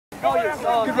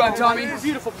Good run, Tommy.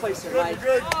 Beautiful place here, Mike.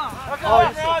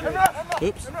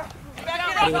 Oops.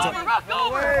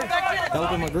 That would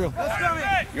be my grill.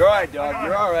 You're all right, dog.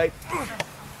 You're all right.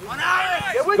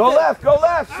 Go left. Go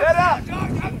left. Set up.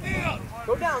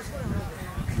 Go down.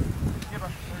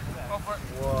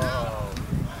 Whoa.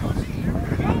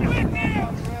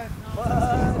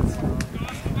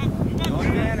 No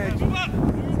advantage.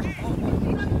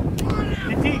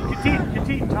 Get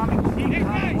deep, Tommy. Get deep.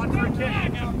 One for a kick.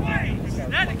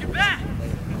 Daddy, get back.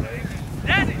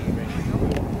 Daddy.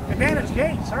 Advantage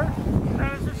gain, sir.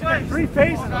 Three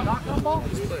phases of knock-on ball.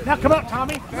 Now come up,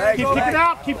 Tommy. Keep kicking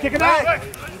out. Keep kicking out.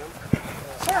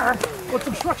 Sir, what's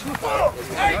obstruction?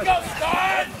 There you go,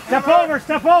 Stan. Step over.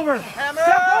 Step over.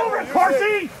 Step over,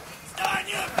 Corsi. Stan,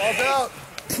 you. Balls out.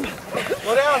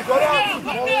 Go down. Go down.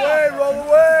 Roll away. Roll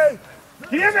away.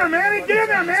 Get in there, Manny. Get in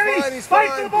there, Manny. He's Fight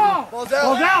fine. for the ball. Balls out.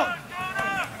 Balls out.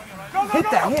 Hit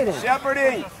that, hit it.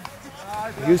 Shepherding.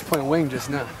 He was playing wing just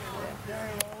now.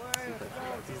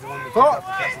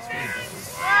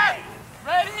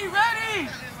 Ready, ready.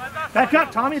 Back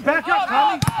up, Tommy. Back up,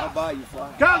 Tommy. I'll buy you,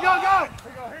 Fly. Go, go, go.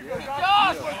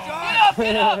 Josh,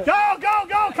 get up. Go, go,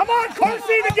 go. Come on,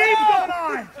 Corsi. The game's going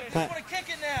on. Want to kick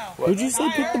it now. Who'd you say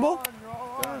picked the ball?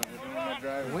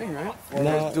 Wing, right?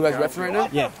 No. Do you guys repping right now?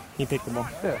 Yeah, he picked the ball.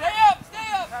 Stay up,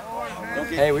 stay up.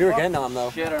 Hey, we were getting on him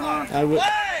though. I would.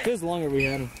 If it was longer, we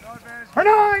had him. For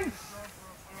 9.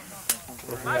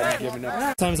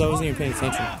 Sometimes I wasn't even paying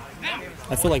attention.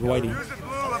 I feel like Whitey.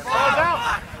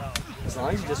 As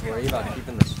long as you just worry about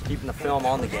keeping the film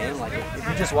on the game, like if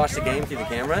you just watch the game through the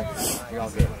camera, you're all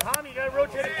good. Tommy, you gotta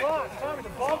rotate it close. Tommy, the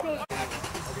ball goes. I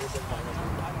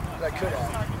could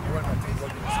have.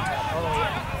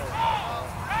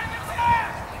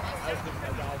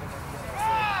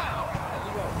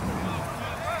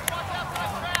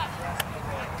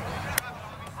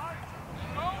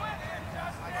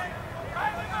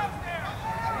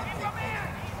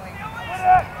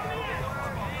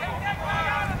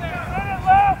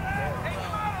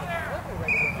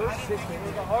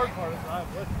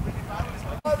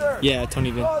 Yeah, Tony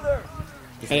did.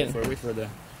 Wait for the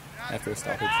after the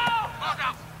stoppage.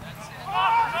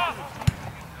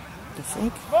 The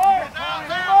fuck?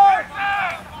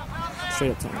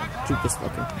 Straight up, Tony. Juke this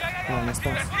fucker. Oh, nice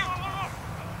pass.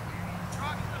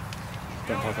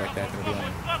 Don't talk like that. It'll be on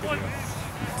video.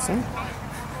 Sorry?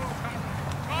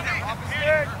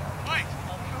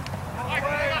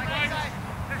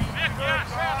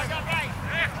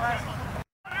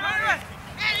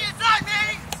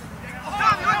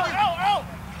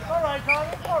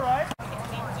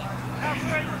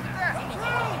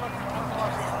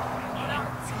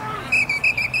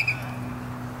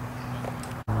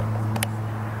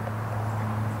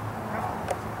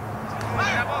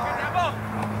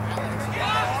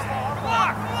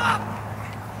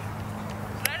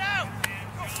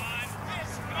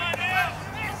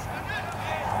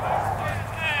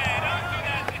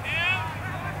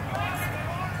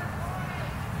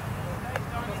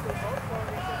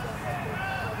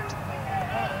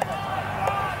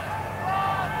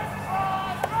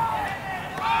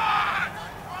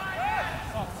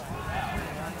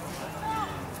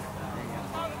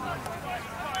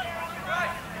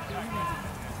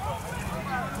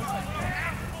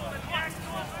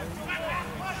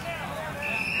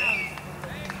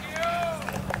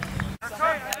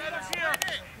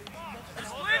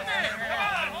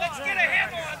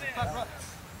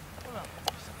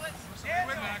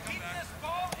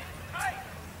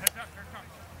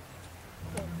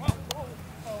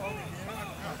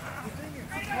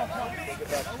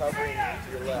 Covering to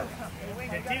your left.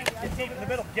 Get deep in the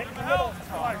middle. Get in the middle.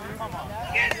 Come on.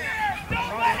 Get there.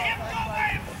 Don't let him go.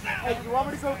 Hey, you want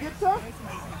me to go get some?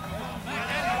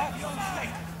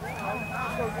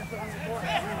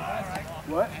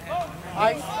 What? On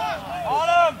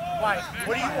him.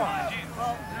 What do you want?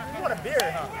 You want a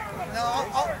beer, huh? No,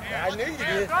 I knew you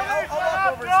did.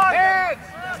 Hands!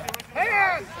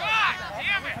 Hands!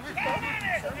 Damn it.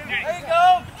 There you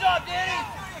go. Good job, Danny.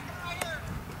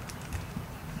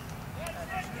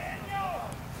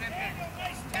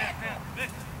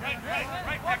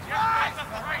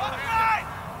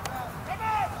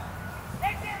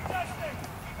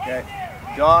 Okay.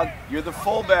 Dog, you're the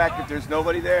fullback if there's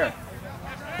nobody there.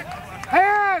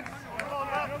 Hands!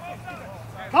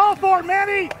 Call for it,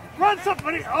 Manny! Run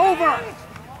somebody over!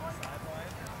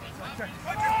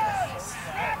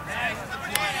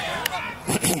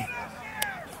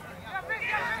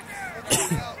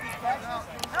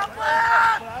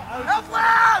 Help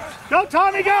left! Go,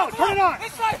 Tommy, go! Turn it on!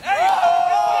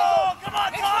 Oh, come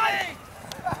on, Tommy!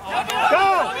 Go!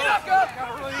 Tommy, left, right!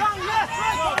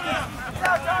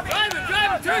 Tommy,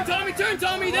 Turn, Tommy, turn,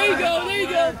 Tommy. There you go, there you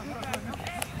go.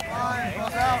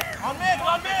 On mid,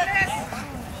 on mid.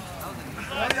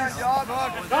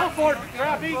 Go for it,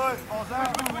 Trappy. Get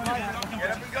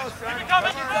up and go, son. Keep it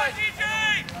coming, DJ.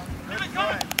 Keep it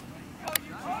coming.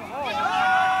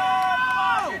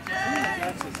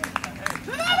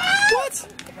 What?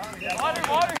 Water,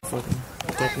 water.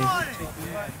 Take me.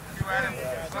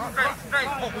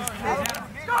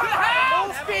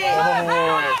 Full speed.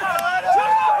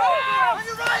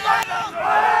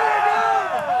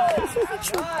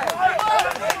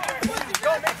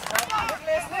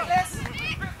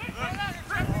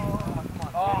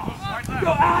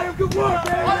 Go, Adam, good work,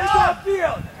 man. It's on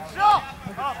field.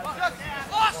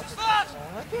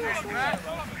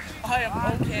 I am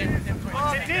okay with him.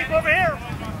 Sit deep over here.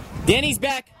 Danny's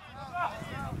back.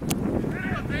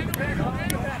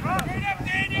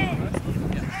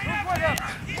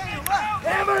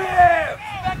 Hammer him.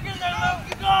 Back in there, Luke.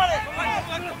 You got it.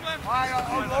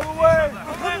 Lower way.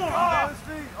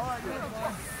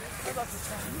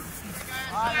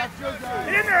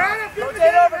 Get in there, Adam.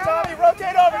 Rotate over, Tommy.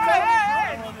 Rotate over, Tommy.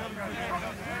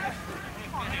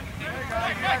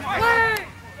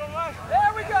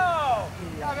 There we go.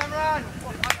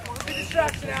 Good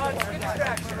distraction, Alex. Good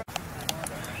distraction.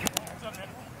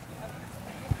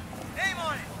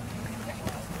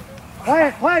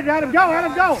 Play it, Adam,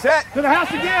 go, go. Set. To the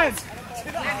house again.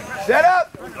 Set up.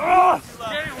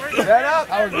 Set up.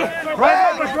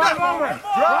 Drive over, drive over.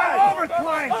 Drive over,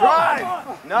 Klein. Drive.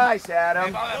 Nice,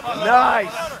 Adam.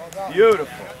 Nice.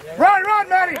 Beautiful. Run,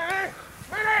 Matty.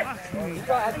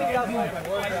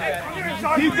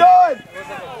 Keep going.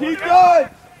 Keep going.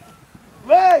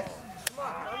 Legs.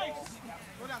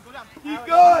 Keep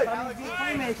going.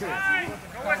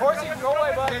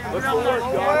 Look forward,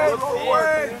 guys. Look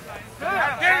forward.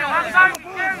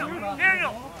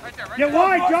 Get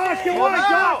wide, Josh, get wide,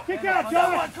 Josh. Kick out,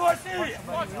 Josh.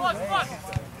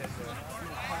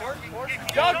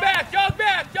 Jog back, jog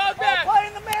back, jog back.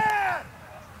 Playing the man.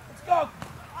 Let's go.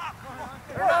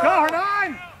 Go,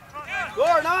 Hernan. Go,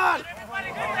 Hernan.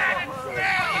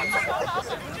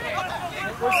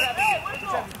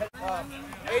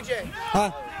 AJ.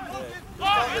 Huh?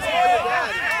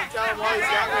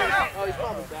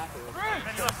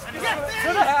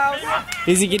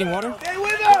 Is he getting water? Stay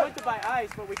with him. To buy ice,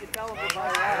 but we can tell him to buy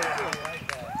water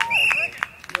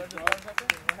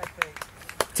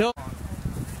too. Tilt.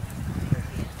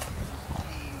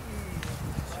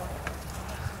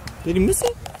 Did he miss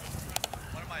it?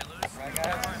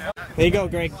 There you go,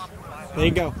 Greg. There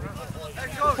you go.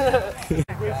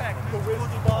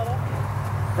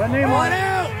 That name on it.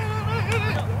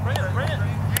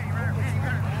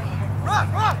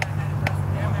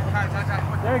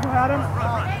 There you go, Adam.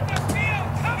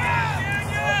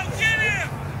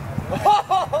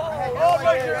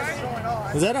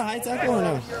 Was that a high tackle or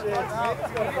no?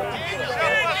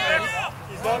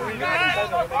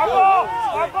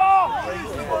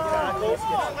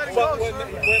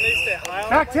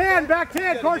 Back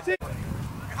 10, Corsi.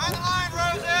 Behind the line,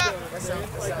 Rosa.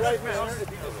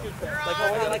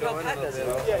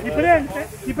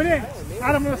 Keep it in.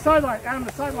 Adam on the sideline,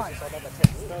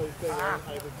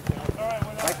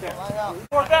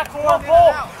 Forward back, forward,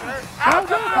 pull. Out,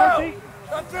 go, Corsi.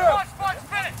 Come through. Watch,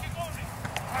 spin it. Keep going.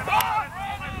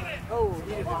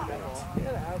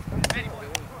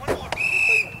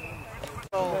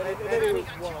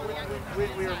 We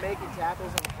were making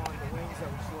tackles on the wings that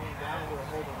were slowing down and we were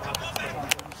holding up.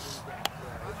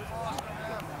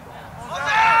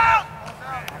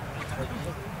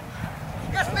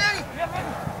 Yes, Manny.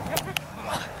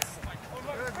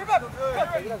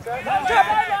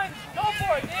 Go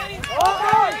for it, Danny.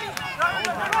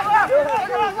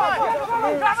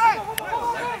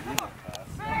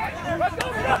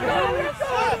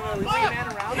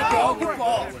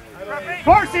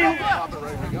 Corsi.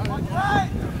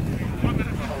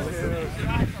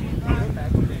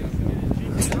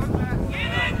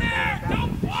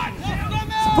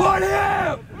 Support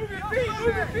him.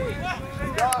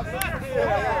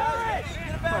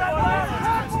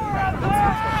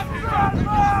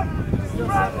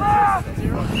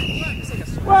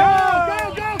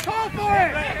 Go, call for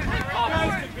it.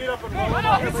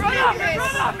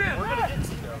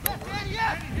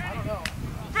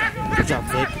 Good job,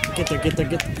 Vic. Get there.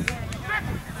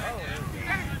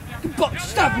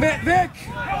 Stop, Matt, Vic.